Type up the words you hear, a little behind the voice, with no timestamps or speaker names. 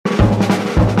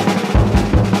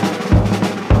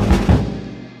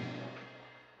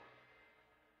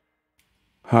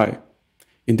Hi,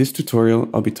 in this tutorial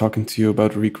I'll be talking to you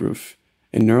about Regroove,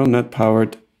 a neural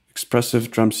net-powered, expressive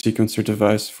drum sequencer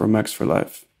device for Max for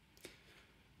Live.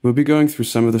 We'll be going through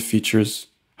some of the features,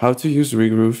 how to use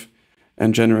Regroove,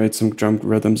 and generate some drum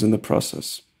rhythms in the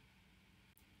process.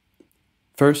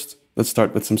 First, let's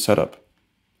start with some setup.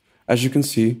 As you can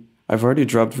see, I've already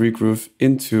dropped Regroove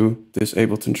into this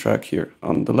Ableton track here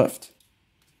on the left.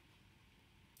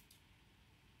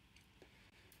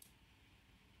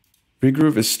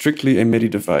 Regroove is strictly a MIDI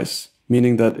device,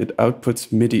 meaning that it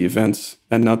outputs MIDI events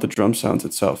and not the drum sounds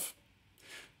itself.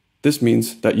 This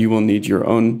means that you will need your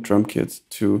own drum kit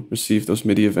to receive those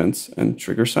MIDI events and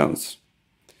trigger sounds.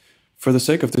 For the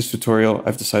sake of this tutorial,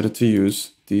 I've decided to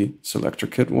use the selector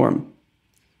kit warm.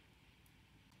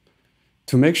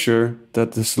 To make sure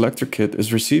that the selector kit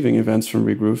is receiving events from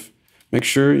Regroove, make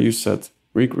sure you set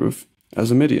Regroove as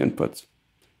a MIDI input.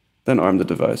 Then arm the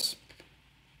device.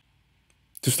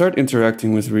 To start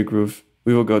interacting with Regroove,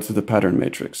 we will go to the pattern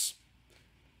matrix.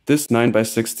 This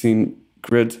 9x16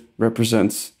 grid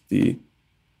represents the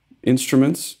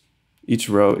instruments. Each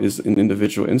row is an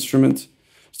individual instrument.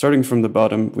 Starting from the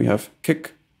bottom, we have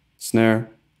kick, snare,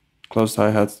 closed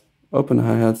hi-hat, open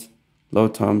hi-hat, low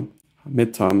tom,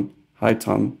 mid tom, high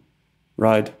tom,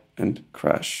 ride, and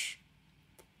crash.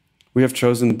 We have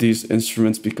chosen these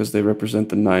instruments because they represent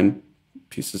the 9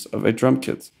 pieces of a drum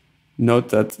kit. Note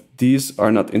that these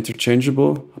are not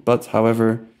interchangeable, but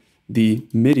however, the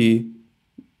MIDI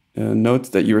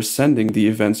note that you're sending the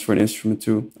events for an instrument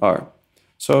to are.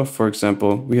 So, for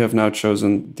example, we have now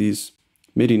chosen these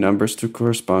MIDI numbers to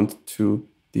correspond to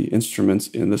the instruments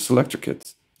in the selector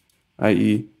kit,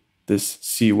 i.e. this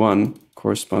C1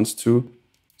 corresponds to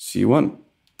C1,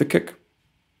 the kick.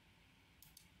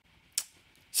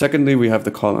 Secondly, we have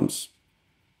the columns.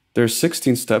 There are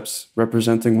 16 steps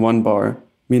representing 1 bar,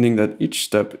 meaning that each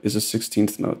step is a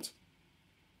 16th note.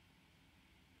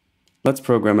 Let's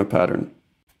program a pattern.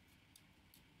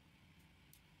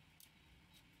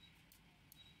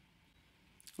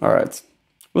 All right,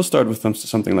 we'll start with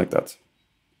something like that.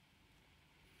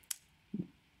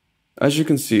 As you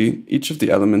can see, each of the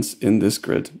elements in this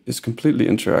grid is completely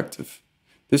interactive.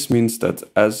 This means that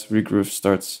as Regroove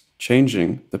starts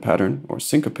changing the pattern or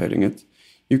syncopating it,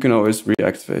 you can always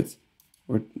reactivate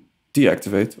or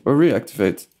deactivate or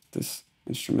reactivate this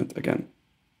instrument again.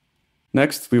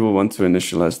 Next, we will want to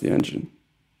initialize the engine.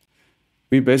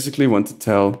 We basically want to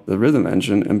tell the rhythm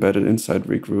engine embedded inside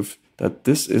Regroove that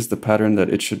this is the pattern that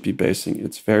it should be basing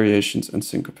its variations and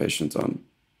syncopations on.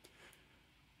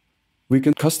 We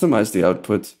can customize the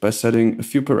output by setting a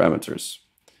few parameters.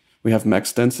 We have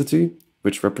max density,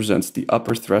 which represents the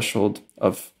upper threshold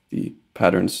of the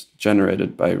patterns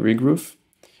generated by Regroove.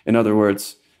 In other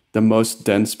words, the most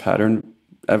dense pattern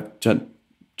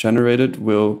generated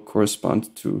will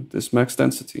correspond to this max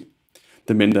density.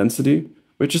 The min density,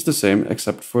 which is the same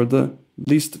except for the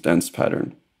least dense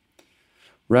pattern.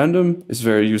 Random is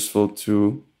very useful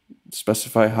to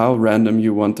specify how random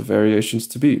you want the variations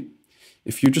to be.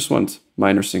 If you just want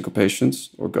minor syncopations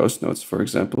or ghost notes, for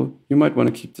example, you might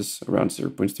want to keep this around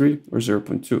 0.3 or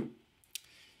 0.2.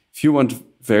 If you want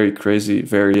very crazy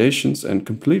variations and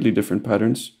completely different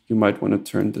patterns, you might want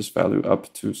to turn this value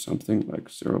up to something like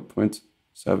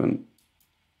 0.7.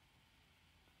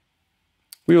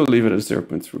 We will leave it at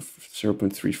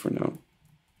 0.3 for now.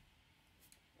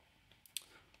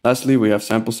 Lastly, we have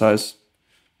sample size,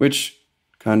 which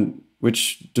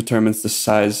determines the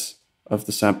size of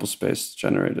the sample space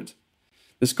generated.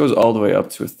 This goes all the way up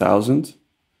to 1,000,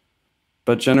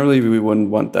 but generally we wouldn't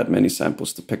want that many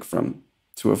samples to pick from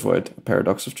to avoid a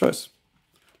paradox of choice.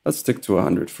 Let's stick to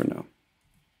 100 for now.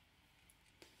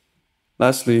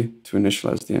 Lastly, to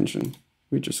initialize the engine,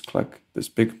 we just click this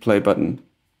big play button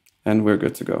and we're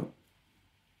good to go.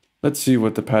 Let's see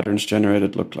what the patterns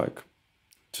generated look like.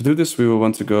 To do this, we will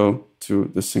want to go to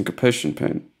the syncopation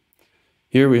pane.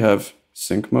 Here we have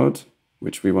sync mode,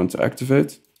 which we want to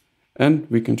activate, and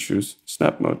we can choose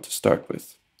snap mode to start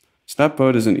with. Snap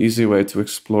mode is an easy way to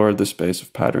explore the space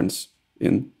of patterns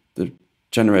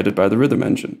generated by the rhythm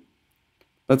engine.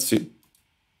 Let's see.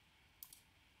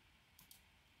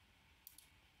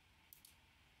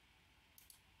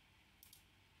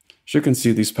 As you can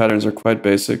see, these patterns are quite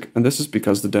basic, and this is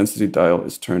because the density dial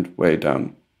is turned way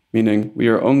down, meaning we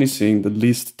are only seeing the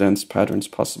least dense patterns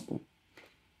possible.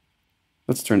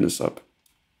 Let's turn this up.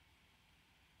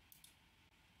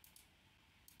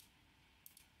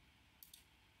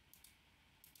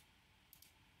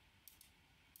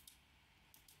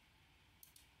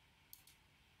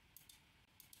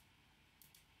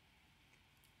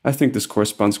 I think this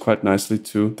corresponds quite nicely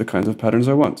to the kinds of patterns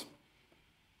I want.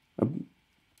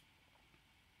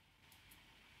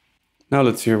 Now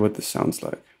let's hear what this sounds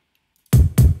like.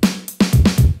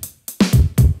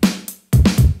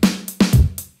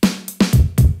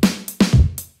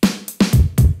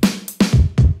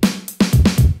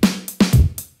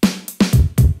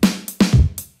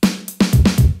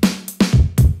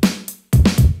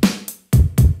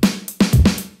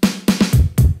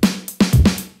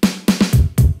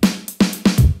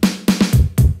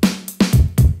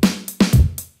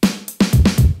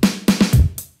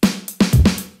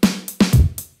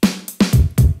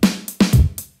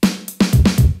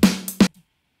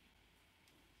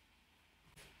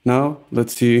 Now,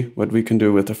 let's see what we can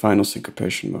do with the final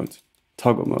syncopation mode,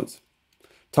 toggle mode.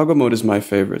 Toggle mode is my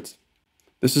favorite.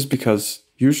 This is because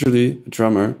usually a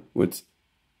drummer would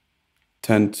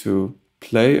tend to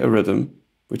play a rhythm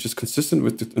which is consistent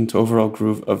with the overall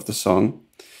groove of the song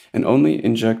and only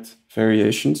inject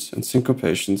variations and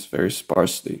syncopations very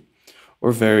sparsely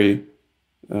or very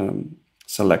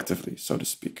selectively, so to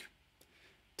speak.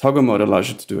 Toggle mode allows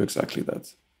you to do exactly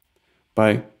that.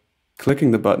 By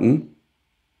clicking the button,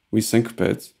 we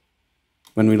syncopate.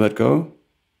 When we let go,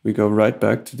 we go right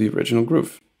back to the original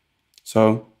groove.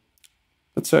 So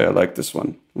let's say I like this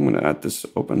one. I'm going to add this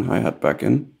open hi-hat back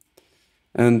in.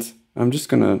 And I'm just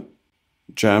going to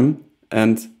jam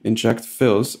and inject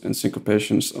fills and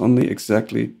syncopations only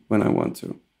exactly when I want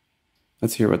to.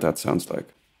 Let's hear what that sounds like.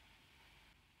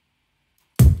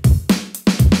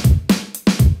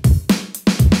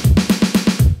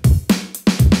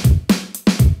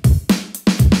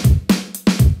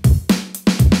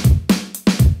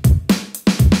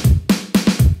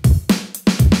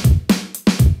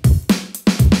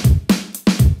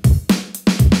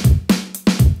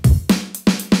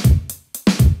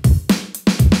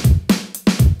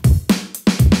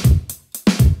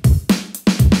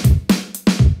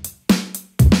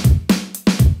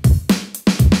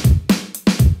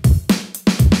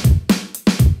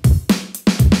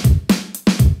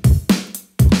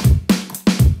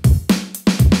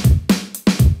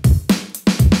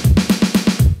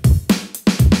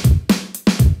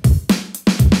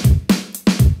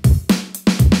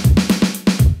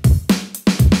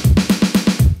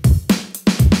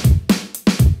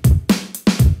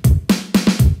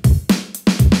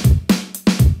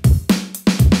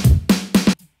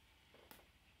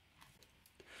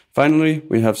 Finally,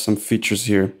 we have some features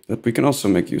here that we can also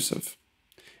make use of.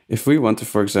 If we want to,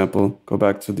 for example, go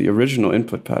back to the original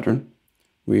input pattern,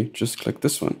 we just click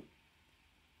this one.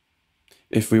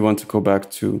 If we want to go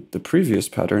back to the previous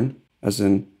pattern, as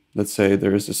in, let's say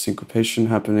there is a syncopation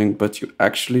happening, but you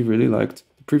actually really liked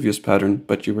the previous pattern,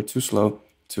 but you were too slow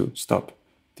to stop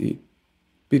the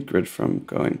beat grid from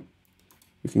going,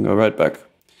 we can go right back.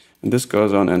 And this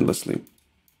goes on endlessly.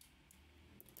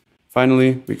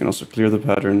 Finally, we can also clear the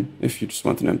pattern if you just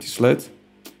want an empty slate.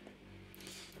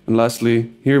 And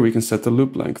lastly, here we can set the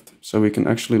loop length, so we can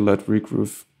actually let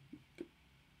Regroove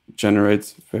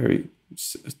generate very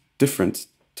different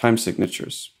time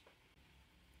signatures.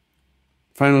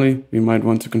 Finally, we might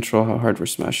want to control how hard we're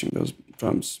smashing those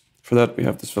drums. For that, we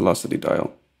have this velocity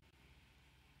dial.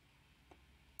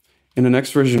 In the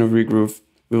next version of Regroove,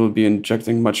 we will be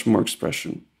injecting much more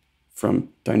expression from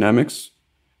dynamics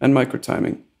and micro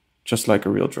timing, just like a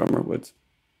real drummer would.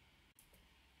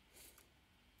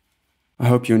 I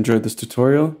hope you enjoyed this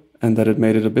tutorial and that it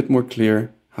made it a bit more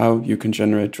clear how you can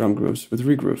generate drum grooves with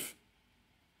Regroove.